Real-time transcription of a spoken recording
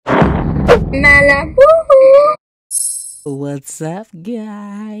Malibu. What's up,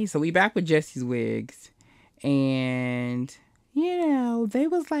 guys? So we back with Jessie's Wigs, and you know, they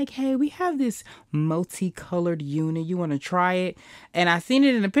was like, hey, we have this multicolored unit, you want to try it? And I seen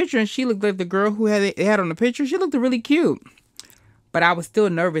it in the picture, and she looked like the girl who had it had on the picture. She looked really cute, but I was still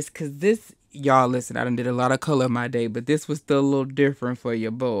nervous because this, y'all listen, I done did a lot of color in my day, but this was still a little different for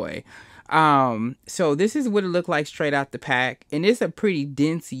your boy. So this is what it looked like straight out the pack, and it's a pretty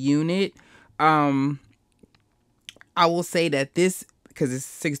dense unit. I will say that this, because it's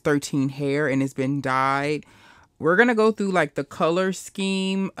 613 hair and it's been dyed, we're going to go through like the color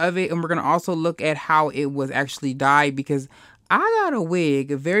scheme of it. And we're going to also look at how it was actually dyed, because I got a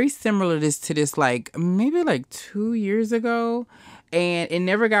wig very similar to this like maybe like 2 years ago. And it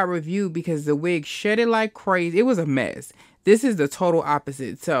never got reviewed because the wig shedded like crazy. It was a mess. This is the total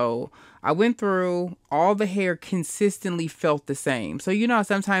opposite. So I went through, all the hair consistently felt the same. So, you know,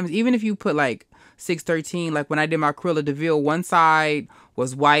 sometimes even if you put like 613, like when I did my Cruella de Vil, one side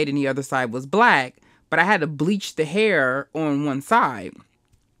was white and the other side was black, but I had to bleach the hair on one side.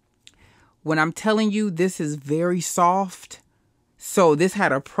 When I'm telling you, this is very soft. So this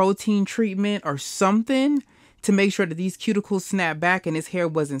had a protein treatment or something to make sure that these cuticles snap back and his hair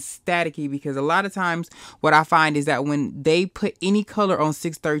wasn't staticky, because a lot of times what I find is that when they put any color on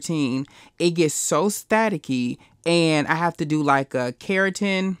 613, it gets so staticky, and I have to do like a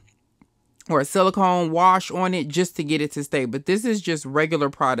keratin or a silicone wash on it just to get it to stay. But this is just regular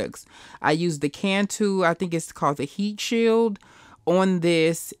products. I use the Cantu, I think it's called the Heat Shield, on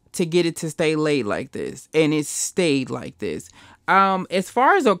this to get it to stay laid like this, and it stayed like this. As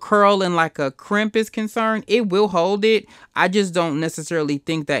far as a curl and like a crimp is concerned, it will hold it. I just don't necessarily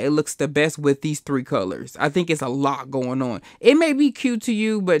think that it looks the best with these three colors. I think it's a lot going on. It may be cute to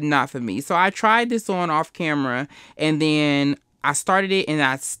you, but not for me. So I tried this on off camera, and then I started it and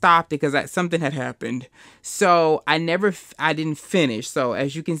I stopped it because something had happened. So I didn't finish. So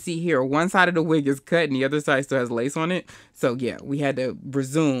as you can see here, one side of the wig is cut and the other side still has lace on it. So yeah, we had to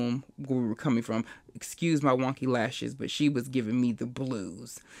resume where we were coming from. Excuse my wonky lashes, but she was giving me the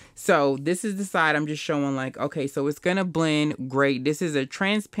blues. So this is the side I'm just showing, like, okay, so it's gonna blend great. This is a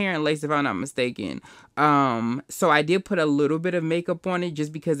transparent lace if I'm not mistaken. So I did put a little bit of makeup on it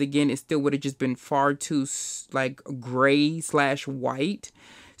just because, again, it still would have just been far too like gray/white.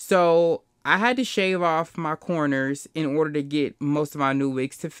 So I had to shave off my corners in order to get most of my new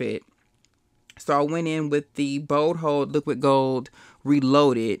wigs to fit. So I went in with the Bold Hold Liquid Gold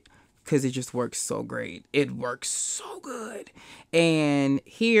Reloaded, because it just works so great. It works so good. And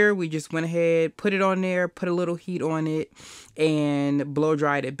here we just went ahead, put it on there, put a little heat on it, and blow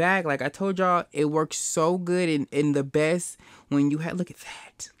dried it back. Like I told y'all, it works so good, and the best when you have, look at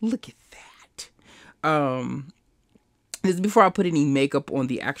that. Look at that. This is before I put any makeup on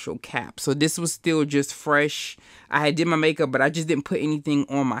the actual cap. So this was still just fresh. I had did my makeup, but I just didn't put anything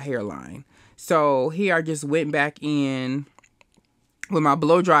on my hairline. So here I just went back in with my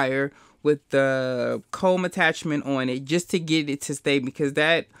blow dryer with the comb attachment on it just to get it to stay, because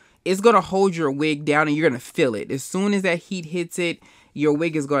that is going to hold your wig down and you're going to feel it. As soon as that heat hits it, your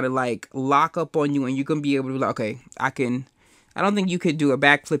wig is going to like lock up on you, and you're going to be able to be like, okay, I don't think you could do a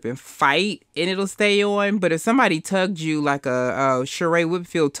backflip and fight and it'll stay on. But if somebody tugged you like a Sheree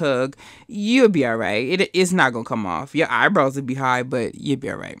Whitfield tug, you'll be all right. It's not going to come off. Your eyebrows will be high, but you'll be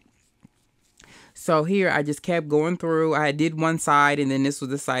all right. So here I just kept going through. I did one side, and then this was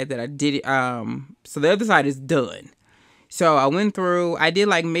the side that I did it. So the other side is done. So I went through, I did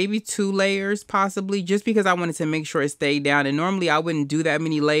like maybe 2 layers possibly, just because I wanted to make sure it stayed down. And normally I wouldn't do that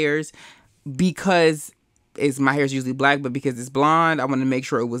many layers because my hair is usually black, but because it's blonde, I wanted to make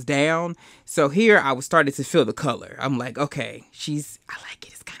sure it was down. So here I was starting to feel the color. I'm like, okay, I like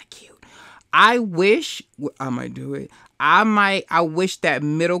it. It's kind of cute. I wish, I might do it. I wish that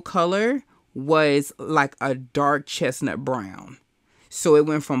middle color was like a dark chestnut brown. So it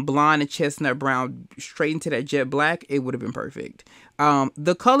went from blonde to chestnut brown straight into that jet black. It would have been perfect.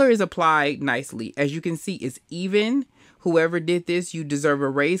 The color is applied nicely. As you can see, it's even. Whoever did this, you deserve a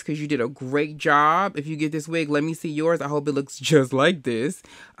raise because you did a great job. If you get this wig, let me see yours. I hope it looks just like this.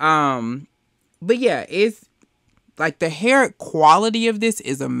 But yeah, it's like the hair quality of this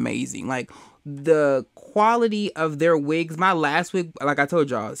is amazing. Like the quality of their wigs. My last wig, like I told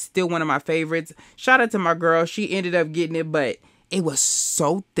y'all, still one of my favorites. Shout out to my girl. She ended up getting it, but it was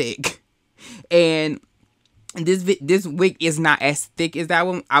so thick. And this wig is not as thick as that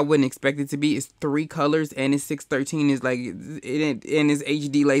one. I wouldn't expect it to be. It's 3 colors and it's 613. Is like and it's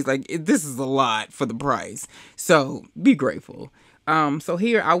HD lace. Like this is a lot for the price. So be grateful. So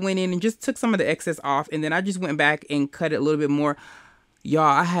here I went in and just took some of the excess off, and then I just went back and cut it a little bit more. Y'all,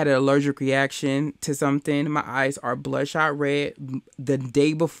 I had an allergic reaction to something. My eyes are bloodshot red. The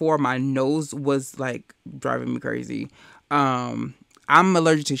day before, my nose was like driving me crazy. I'm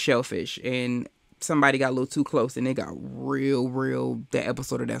allergic to shellfish, and somebody got a little too close and it got real, that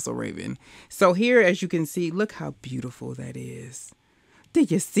episode of That's So Raven. So here, as you can see, look how beautiful that is. Do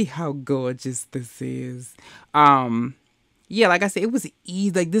you see how gorgeous this is? Yeah, like I said, it was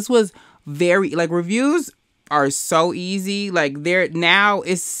easy. Like, this was very, like, reviews are so easy. Like, there now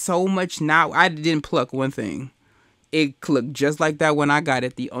it's so much. Now I didn't pluck one thing. It looked just like that when I got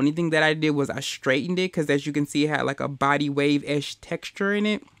it. The only thing that I did was I straightened it, because as you can see, it had like a body wave-ish texture in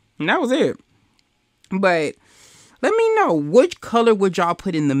it, and that was it. But let me know, which color would y'all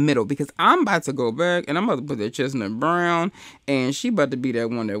put in the middle, because I'm about to go back and I'm about to put that chestnut brown, and she about to be that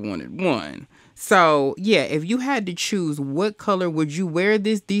one that wanted one. So yeah, if you had to choose, what color would you wear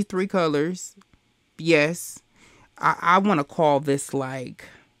these 3 colors? Yes, I want to call this like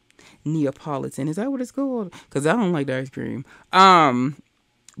Neapolitan. Is that what it's called? Because I don't like the ice cream.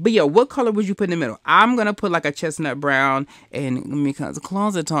 But yeah, what color would you put in the middle? I'm going to put like a chestnut brown, and because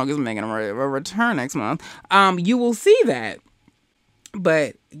Closet Talk is making a return next month, you will see that.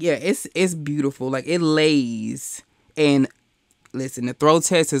 But yeah, it's beautiful. Like, it lays. And listen, the throw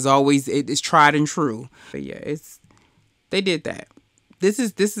test is always, it's tried and true. But yeah, they did that. This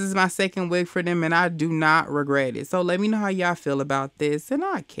is my second wig for them, and I do not regret it. So let me know how y'all feel about this, and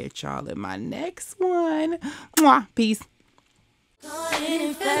I'll catch y'all in my next one. Mwah, peace.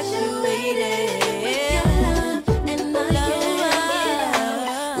 Infatuated.